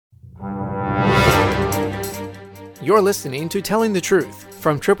You're listening to Telling the Truth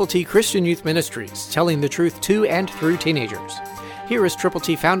from Triple T Christian Youth Ministries, telling the truth to and through teenagers. Here is Triple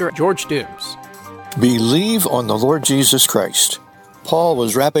T founder George Dooms. Believe on the Lord Jesus Christ. Paul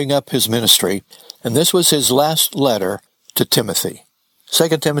was wrapping up his ministry, and this was his last letter to Timothy.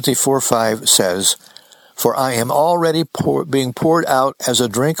 2 Timothy 4:5 says, "For I am already being poured out as a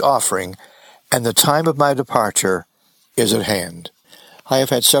drink offering, and the time of my departure is at hand." I have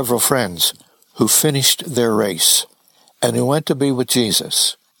had several friends who finished their race and who went to be with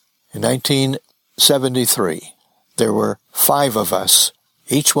Jesus. In 1973, there were 5 of us,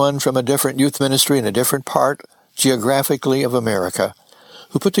 each one from a different youth ministry in a different part geographically of America,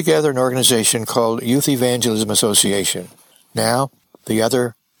 who put together an organization called Youth Evangelism Association. Now, the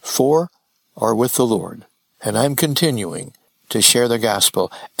other 4 are with the Lord, and I'm continuing to share the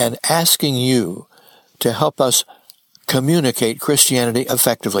gospel and asking you to help us communicate Christianity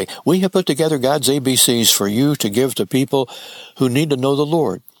effectively. We have put together God's ABCs for you to give to people who need to know the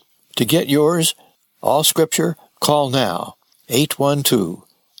Lord. To get yours, all Scripture, call now,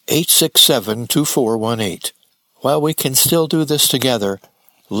 812-867-2418. While we can still do this together,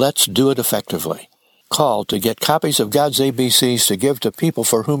 let's do it effectively. Call to get copies of God's ABCs to give to people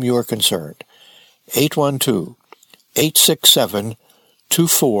for whom you are concerned.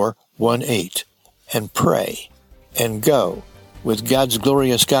 812-867-2418. And pray and go with God's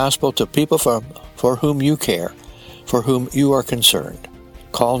glorious gospel to people for whom you care, for whom you are concerned.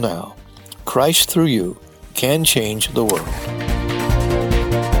 Call now. Christ through you can change the world.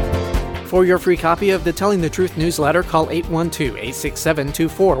 For your free copy of the Telling the Truth newsletter, call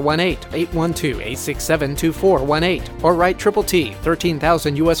 812-867-2418, 812-867-2418, or write Triple T,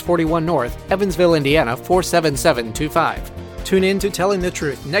 13,000 U.S. 41 North, Evansville, Indiana, 47725. Tune in to Telling the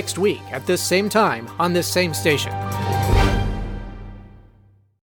Truth next week at this same time on this same station.